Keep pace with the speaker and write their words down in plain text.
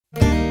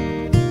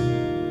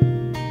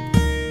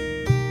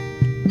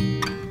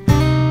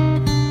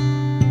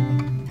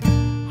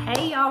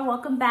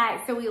welcome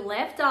back. So we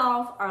left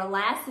off our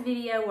last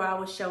video where I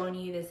was showing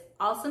you this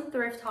awesome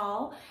thrift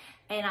haul,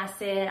 and I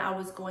said I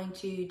was going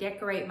to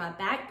decorate my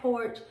back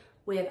porch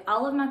with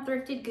all of my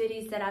thrifted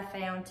goodies that I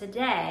found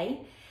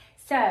today.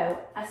 So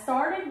I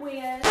started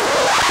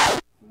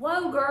with,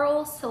 whoa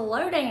girl,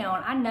 slow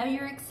down. I know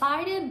you're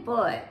excited,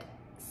 but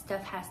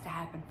stuff has to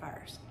happen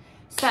first.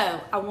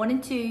 So I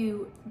wanted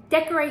to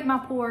decorate my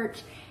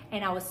porch,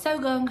 and I was so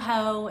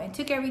gung-ho and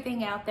took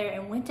everything out there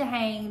and went to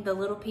hang the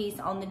little piece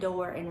on the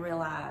door and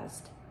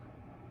realized,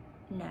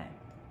 no,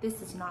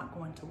 this is not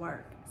going to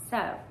work.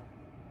 So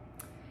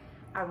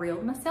I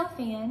reeled myself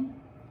in,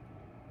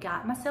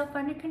 got myself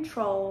under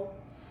control,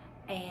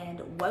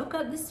 and woke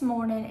up this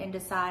morning and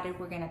decided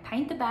we're gonna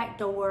paint the back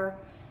door,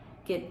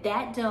 get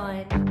that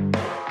done.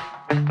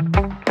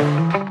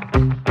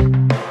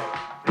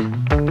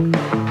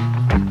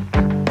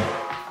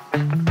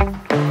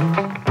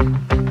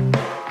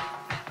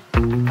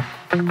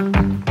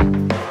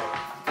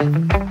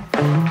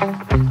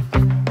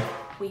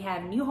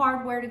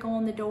 Hardware to go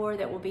on the door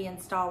that will be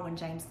installed when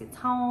James gets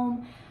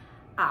home.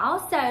 I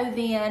also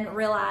then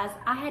realized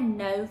I had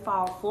no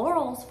fall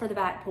florals for the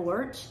back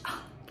porch.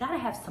 Gotta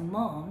have some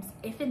mums,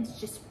 if it's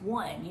just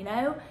one, you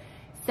know?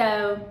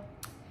 So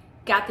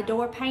got the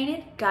door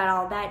painted, got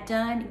all that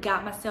done,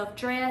 got myself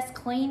dressed,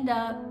 cleaned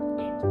up.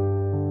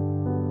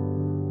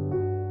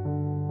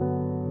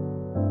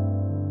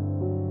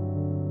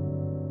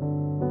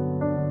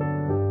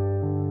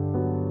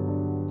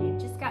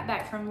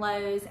 From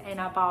Lowe's, and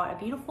I bought a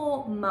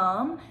beautiful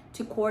mum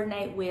to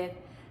coordinate with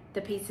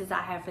the pieces I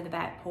have for the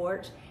back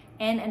porch,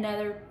 and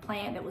another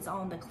plant that was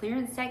on the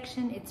clearance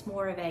section. It's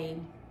more of a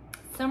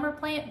summer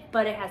plant,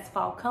 but it has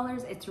fall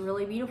colors. It's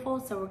really beautiful,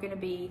 so we're going to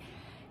be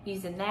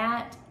using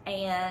that,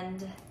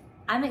 and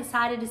I'm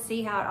excited to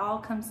see how it all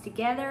comes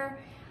together.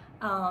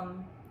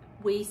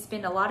 We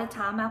spend a lot of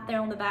time out there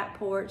on the back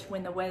porch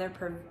when the weather,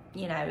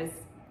 is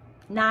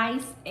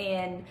nice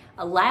and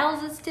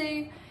allows us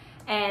to.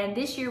 And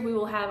this year we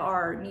will have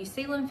our new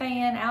ceiling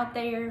fan out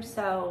there,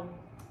 so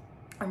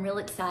I'm real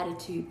excited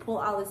to pull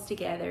all this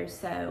together.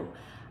 So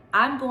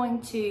I'm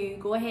going to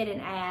go ahead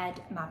and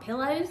add my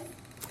pillows,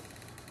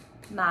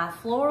 my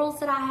florals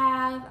that I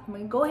have. I'm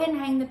going to go ahead and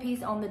hang the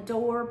piece on the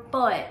door,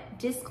 but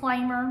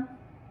disclaimer,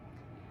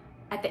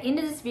 at the end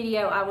of this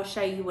video I will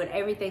show you what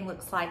everything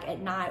looks like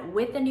at night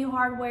with the new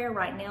hardware.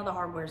 Right now the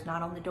hardware is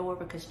not on the door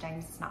because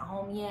James is not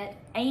home yet,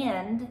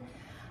 and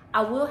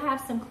I will have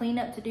some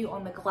cleanup to do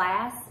on the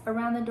glass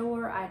around the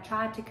door. I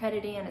tried to cut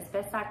it in as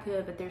best I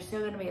could, but there's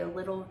still gonna be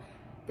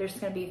there's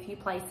gonna be a few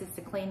places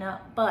to clean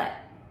up, but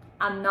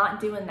I'm not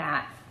doing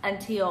that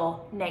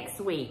until next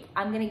week.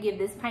 I'm gonna give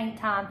this paint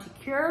time to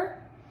cure.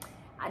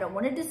 I don't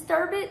wanna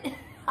disturb it.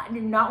 I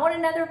do not want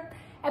another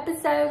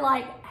episode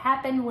like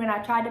happened when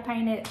I tried to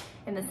paint it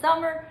in the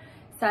summer.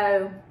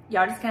 So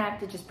y'all just gonna have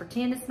to just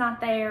pretend it's not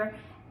there,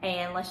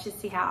 and let's just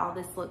see how all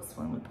this looks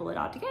when we pull it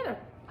all together.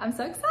 I'm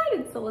so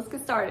excited, so let's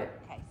get started.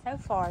 Okay, so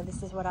far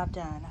this is what I've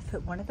done. I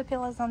put one of the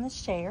pillows on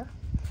this chair,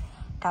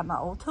 got my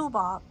old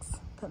toolbox,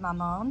 put my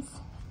mom's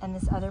and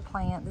this other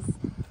plant.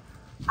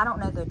 I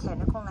don't know the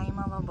technical name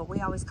of them, but we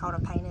always call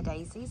them painted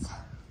daisies.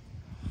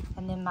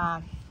 And then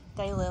my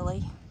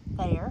daylily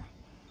there.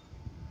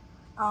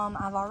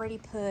 I've already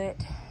put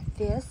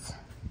this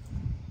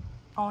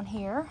on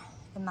here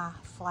in my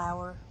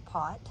flower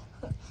pot.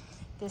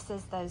 This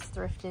is those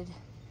thrifted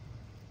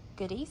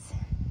goodies.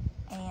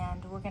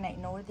 And we're gonna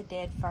ignore the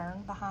dead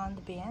fern behind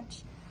the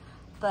bench.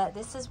 But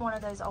this is one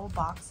of those old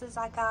boxes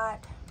I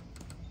got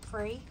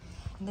free.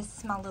 And this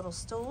is my little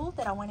stool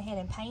that I went ahead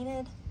and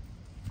painted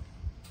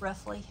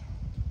roughly.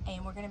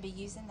 And we're gonna be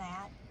using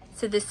that.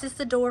 So this is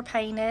the door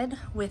painted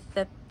with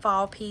the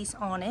fall piece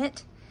on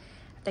it.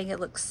 I think it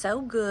looks so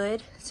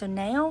good. So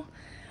now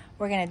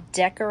we're gonna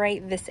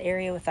decorate this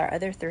area with our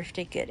other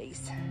thrifted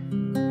goodies.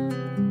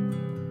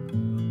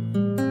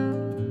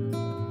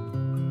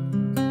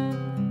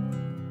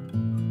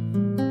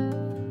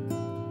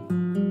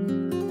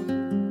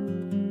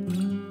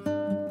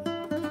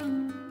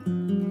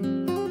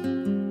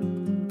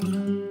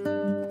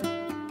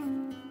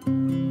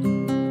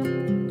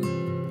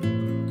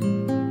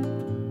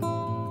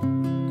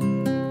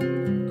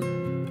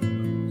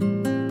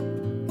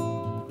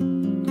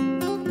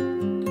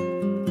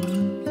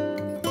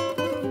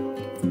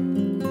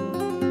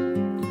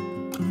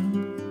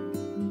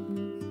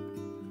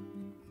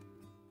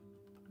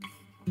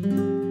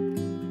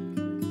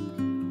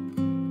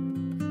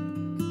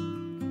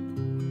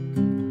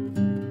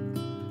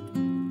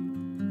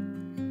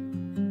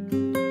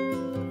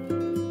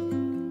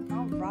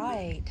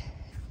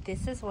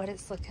 This is what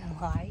it's looking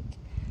like.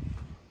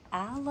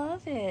 I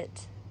love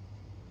it.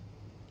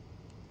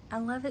 I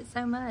love it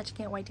so much.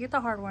 Can't wait to get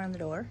the hardware on the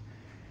door.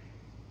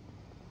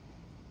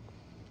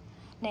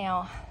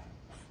 Now,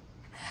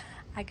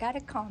 I got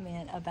a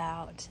comment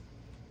about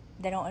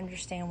they don't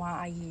understand why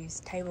I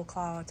use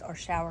tablecloths or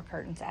shower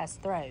curtains as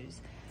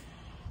throws.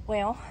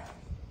 Well,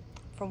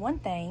 for one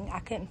thing, I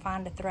couldn't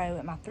find a throw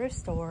at my thrift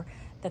store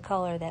the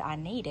color that I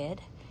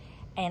needed.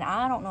 And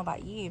I don't know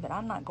about you, but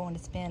I'm not going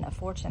to spend a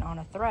fortune on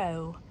a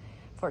throw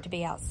for it to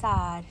be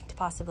outside to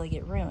possibly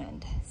get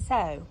ruined.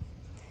 So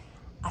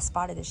I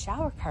spotted the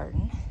shower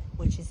curtain,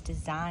 which is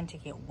designed to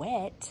get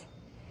wet.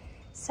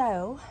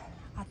 So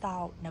I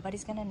thought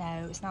nobody's gonna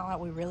know. It's not like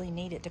we really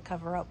need it to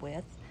cover up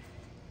with.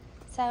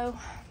 So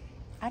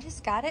I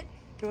just got it,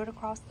 threw it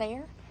across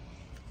there.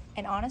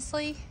 And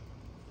honestly,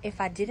 if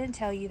I didn't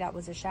tell you that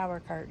was a shower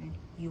curtain,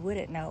 you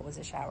wouldn't know it was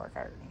a shower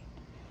curtain.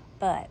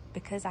 But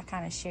because I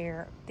kind of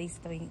share these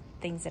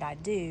things that I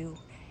do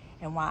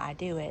and why I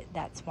do it,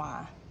 that's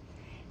why.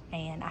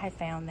 And I have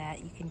found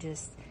that you can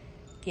just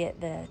get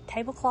the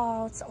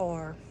tablecloths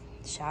or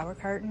shower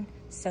curtain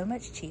so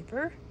much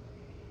cheaper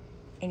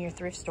in your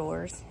thrift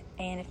stores.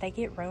 And if they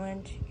get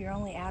ruined, you're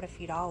only out a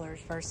few dollars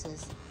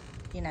versus,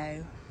 you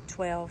know,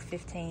 12,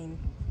 15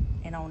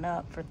 and on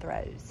up for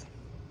throws.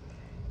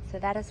 So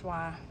that is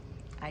why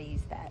I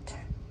use that.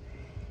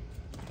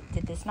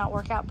 Did this not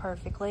work out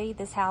perfectly?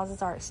 This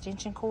houses our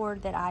extension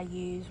cord that I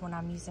use when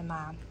I'm using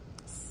my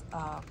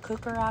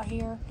cooker out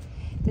here.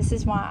 This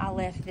is why I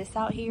left this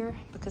out here,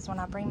 because when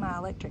I bring my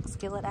electric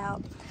skillet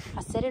out,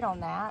 I set it on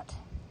that,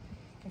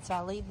 and so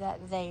I leave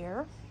that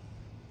there.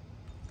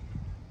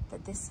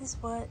 But this is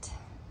what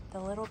the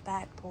little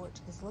back porch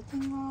is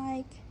looking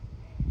like,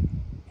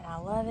 and I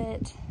love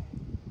it.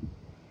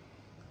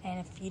 And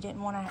if you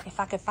didn't want to, if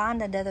I could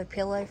find another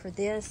pillow for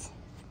this,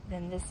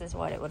 then this is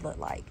what it would look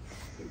like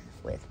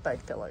with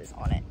both pillows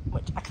on it,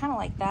 which I kind of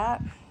like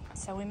that.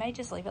 So we may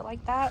just leave it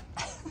like that.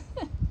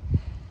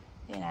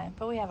 You know,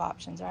 but we have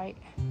options, right?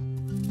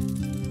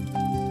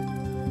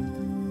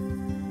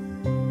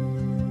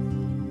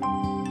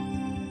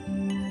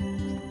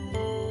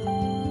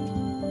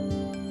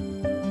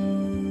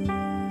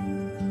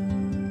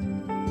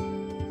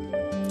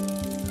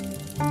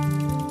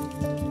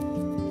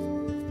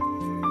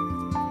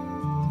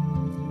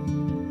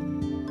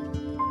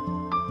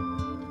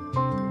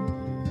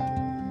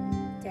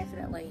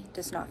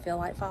 Does not feel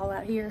like fall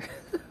out here.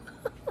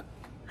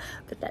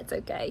 But that's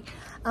okay.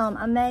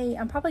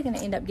 I'm probably going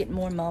to end up getting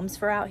more mums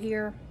for out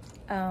here,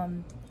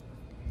 and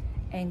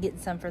getting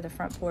some for the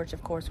front porch,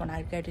 of course, when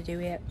I go to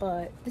do it.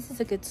 But this is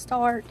a good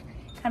start.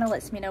 Kind of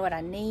lets me know what I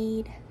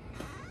need,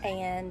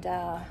 and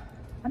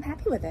I'm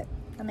happy with it.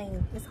 I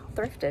mean, it's all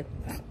thrifted.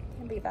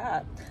 Can't be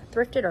that.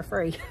 Thrifted or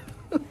free.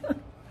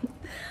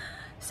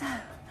 So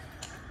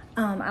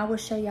I will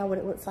show y'all what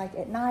it looks like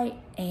at night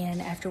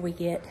and after we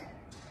get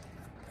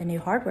the new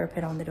hardware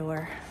put on the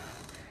door.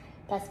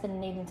 That's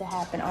been needing to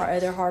happen. Our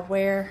other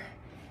hardware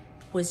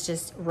was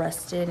just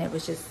rusted. It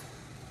was just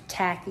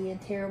tacky and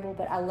terrible,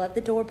 but I love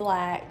the door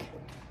black.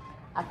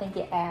 I think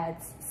it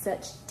adds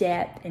such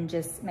depth and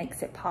just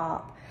makes it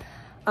pop.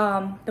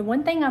 The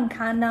one thing I'm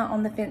kind of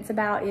on the fence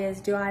about is,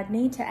 do I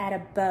need to add a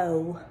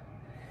bow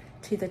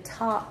to the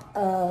top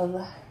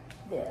of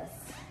this?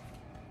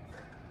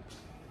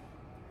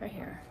 Right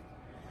here.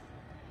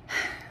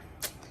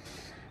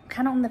 I'm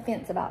kind of on the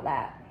fence about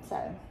that.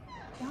 So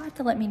y'all have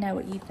to let me know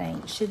what you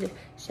think. Should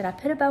I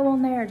put a bow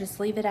on there or just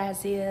leave it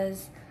as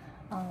is?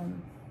 Yeah,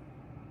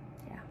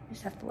 you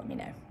just have to let me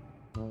know.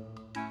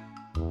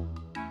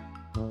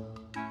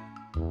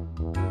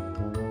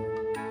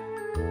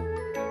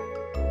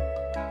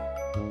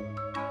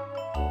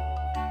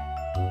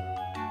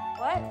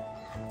 What?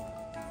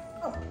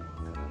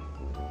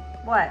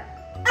 What?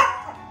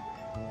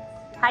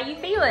 How you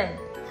feeling?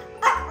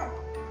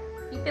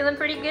 You feeling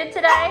pretty good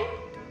today?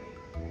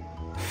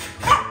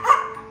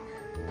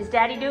 Is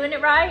Daddy doing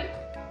it right?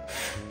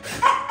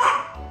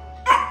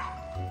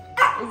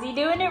 Is he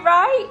doing it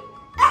right?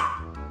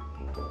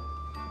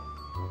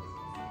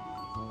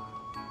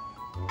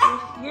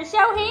 You're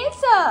so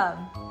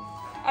handsome.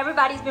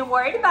 Everybody's been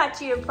worried about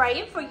you and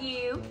praying for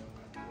you.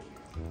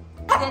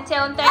 You gonna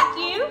tell him thank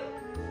you?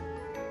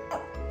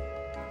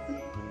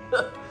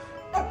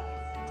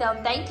 Tell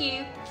him thank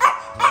you.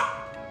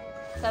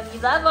 Tell him you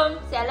love him.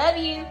 Say I love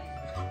you.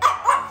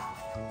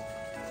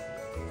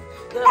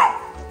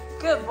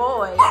 Good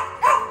boy.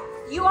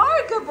 You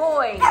are a good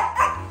boy.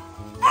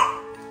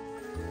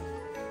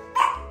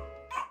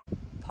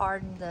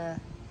 Pardon the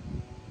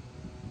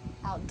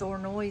outdoor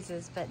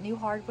noises, but new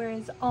hardware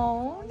is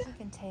on. As you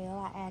can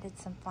tell, I added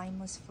some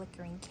flameless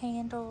flickering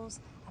candles.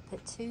 I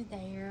put 2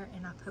 there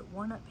and I put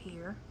 1 up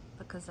here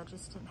because I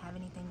just didn't have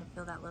anything to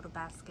fill that little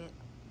basket.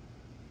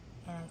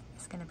 And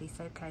it's gonna be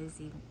so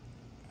cozy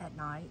at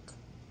night.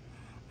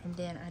 And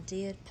then I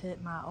did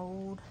put my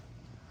old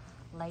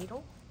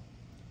ladle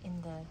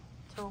in the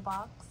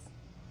toolbox,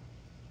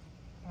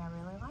 and I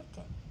really like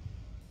it.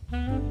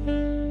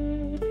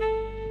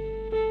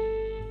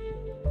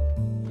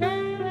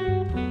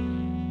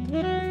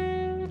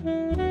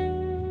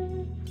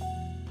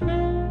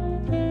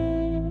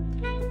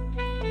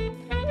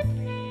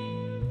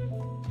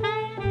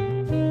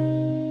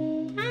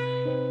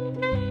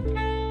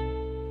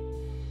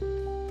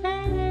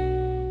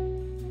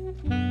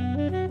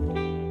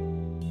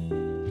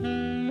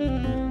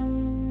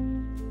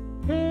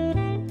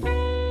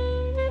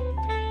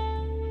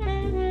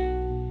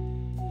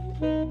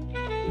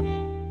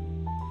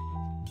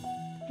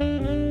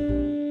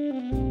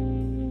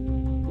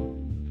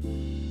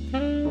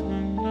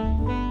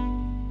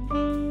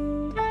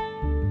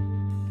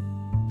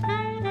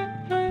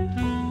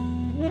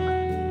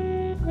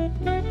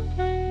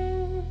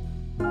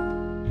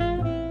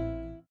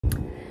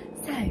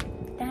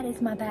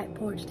 my back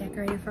porch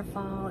decorated for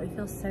fall. It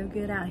feels so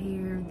good out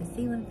here. The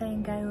ceiling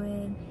fan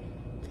going,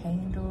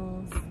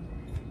 candles,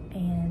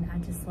 and I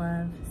just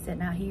love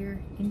sitting out here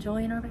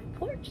enjoying our back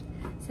porch.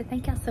 So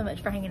thank y'all so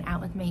much for hanging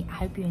out with me. I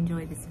hope you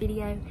enjoyed this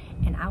video,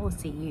 and I will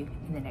see you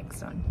in the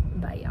next one.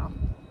 Bye,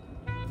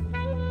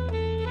 y'all.